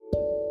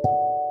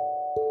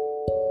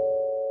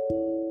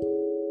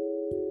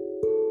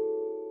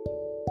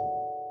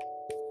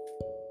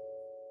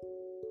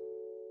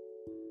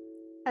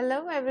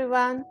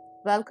everyone.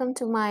 Welcome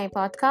to my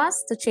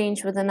podcast, The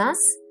Change Within Us,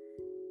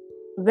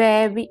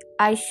 where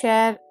I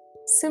share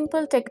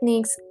simple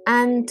techniques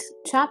and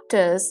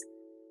chapters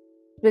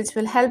which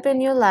will help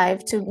in your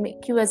life to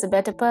make you as a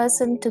better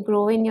person, to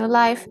grow in your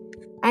life,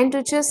 and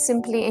to just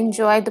simply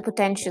enjoy the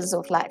potentials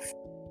of life.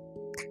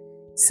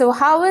 So,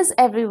 how is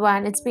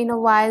everyone? It's been a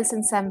while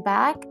since I'm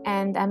back,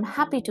 and I'm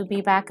happy to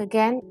be back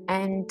again.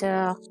 And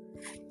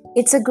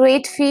it's a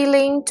great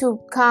feeling to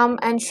come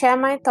and share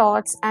my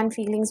thoughts and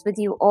feelings with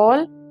you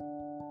all.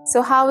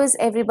 So, how is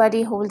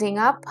everybody holding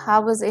up?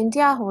 How is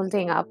India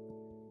holding up?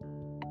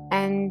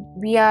 And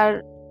we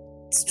are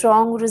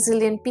strong,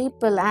 resilient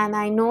people, and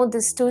I know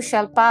this too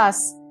shall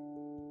pass.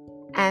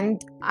 And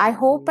I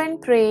hope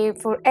and pray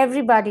for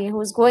everybody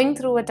who's going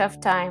through a tough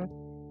time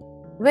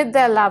with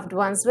their loved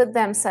ones, with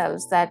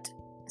themselves, that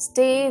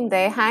stay in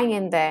there, hang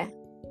in there,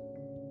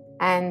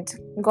 and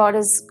God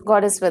is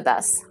with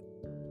us.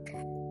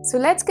 So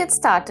let's get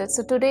started.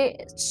 So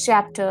today's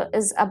chapter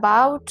is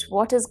about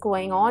what is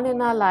going on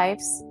in our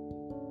lives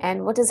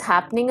and what is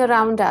happening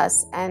around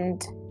us,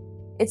 and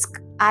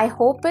I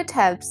hope it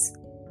helps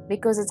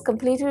because it's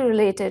completely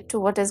related to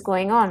what is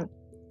going on.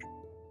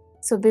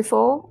 So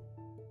before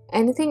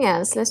anything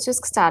else, let's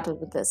just start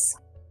with this.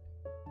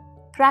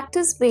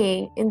 Practice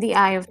being in the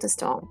eye of the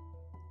storm.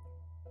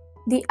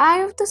 The eye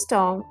of the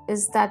storm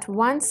is that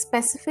one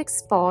specific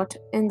spot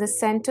in the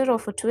center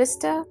of a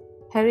twister,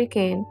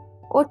 hurricane,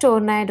 or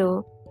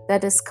tornado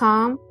that is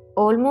calm,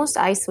 almost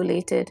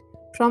isolated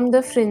from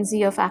the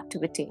frenzy of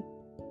activity.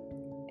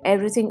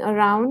 Everything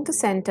around the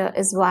center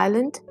is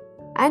violent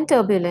and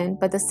turbulent,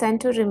 but the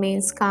center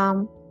remains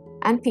calm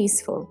and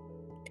peaceful.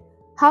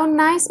 How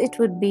nice it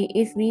would be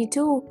if we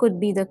too could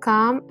be the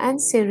calm and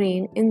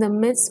serene in the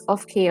midst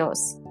of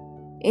chaos,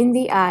 in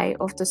the eye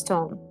of the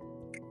storm.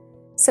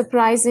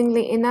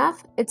 Surprisingly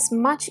enough, it's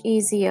much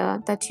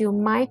easier than you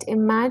might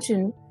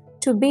imagine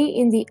to be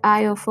in the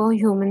eye of a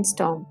human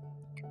storm.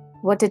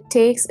 What it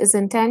takes is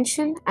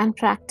intention and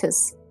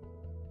practice.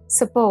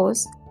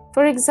 Suppose,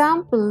 for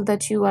example,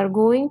 that you are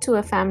going to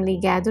a family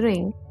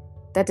gathering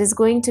that is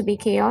going to be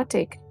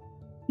chaotic.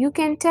 You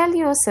can tell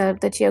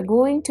yourself that you are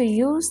going to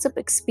use the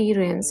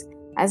experience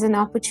as an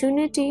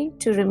opportunity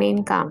to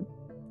remain calm.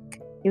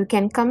 You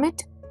can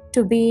commit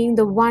to being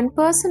the one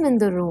person in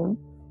the room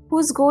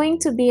who's going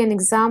to be an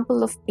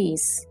example of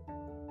peace.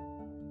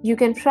 You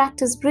can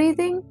practice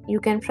breathing, you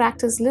can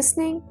practice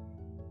listening,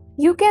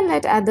 you can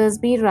let others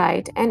be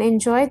right and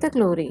enjoy the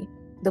glory.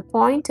 The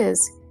point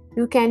is,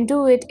 you can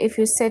do it if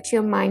you set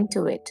your mind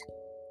to it.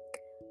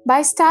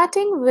 By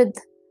starting with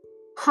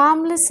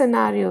harmless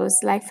scenarios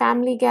like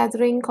family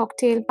gathering,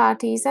 cocktail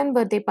parties, and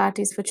birthday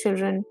parties for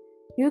children,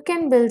 you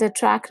can build a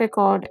track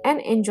record and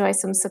enjoy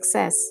some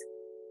success.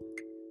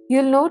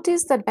 You'll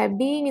notice that by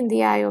being in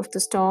the eye of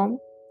the storm,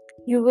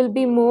 you will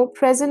be more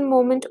present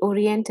moment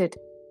oriented.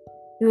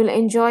 You will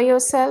enjoy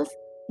yourself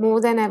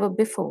more than ever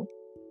before.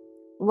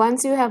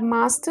 Once you have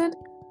mastered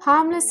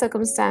harmless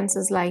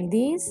circumstances like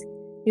these,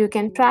 you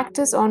can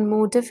practice on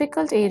more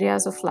difficult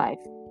areas of life,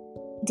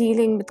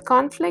 dealing with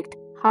conflict,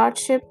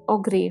 hardship, or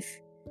grief.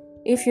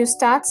 If you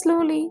start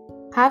slowly,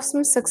 have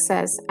some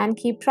success, and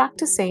keep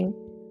practicing,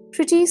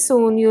 pretty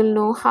soon you'll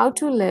know how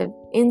to live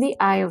in the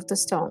eye of the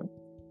storm.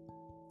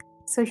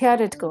 So here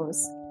it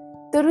goes.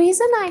 The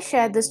reason I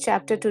share this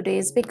chapter today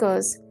is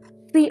because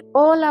we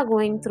all are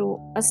going through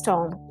a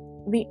storm.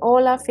 We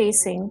all are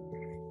facing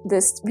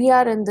this. We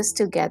are in this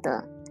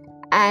together.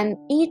 And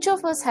each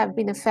of us have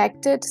been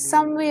affected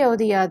some way or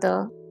the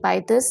other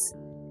by this.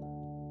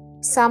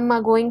 Some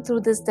are going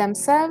through this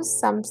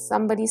themselves.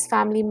 Somebody's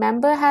family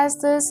member has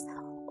this,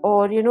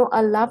 or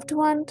a loved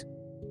one.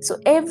 So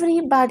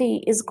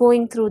everybody is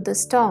going through the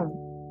storm.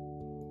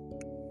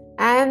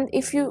 And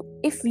if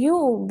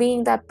you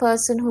being that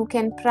person who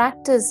can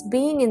practice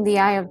being in the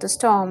eye of the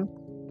storm,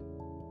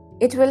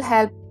 it will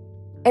help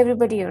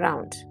everybody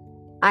around.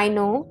 I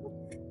know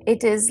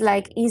it is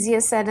like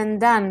easier said than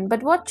done,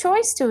 but what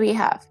choice do we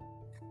have?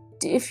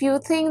 If you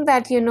think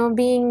that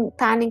being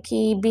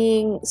panicky,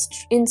 being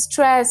in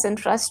stress and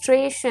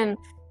frustration,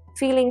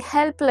 feeling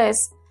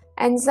helpless,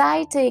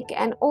 anxiety,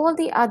 and all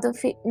the other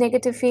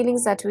negative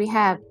feelings that we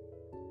have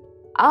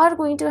are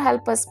going to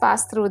help us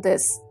pass through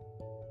this,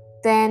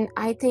 then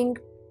I think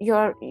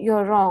you're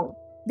wrong,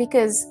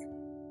 because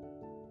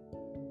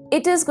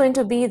it is going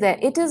to be there.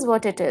 It is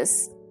what it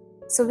is.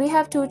 So we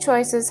have two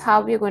choices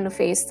how we're going to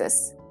face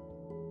this: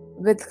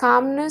 with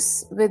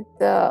calmness,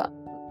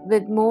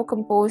 with more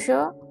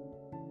composure,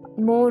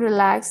 more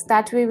relaxed.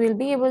 That way we'll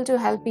be able to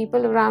help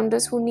people around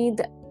us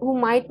who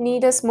might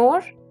need us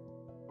more,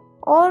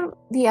 or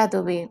the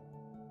other way.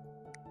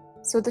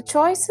 So the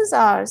choice is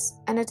ours,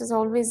 and it has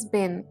always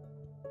been.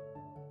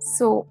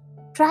 So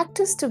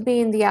practice to be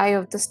in the eye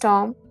of the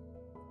storm,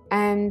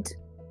 and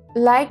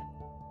like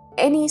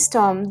any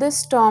storm, this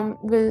storm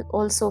will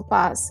also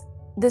pass.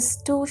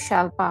 This too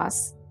shall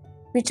pass.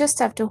 We just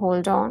have to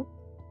hold on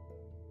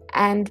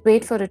and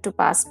wait for it to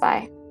pass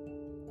by.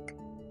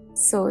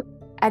 So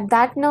at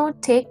that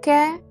note, take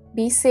care,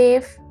 be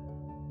safe,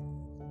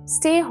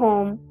 stay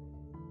home,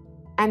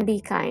 and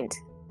be kind.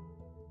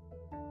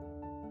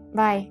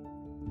 Bye.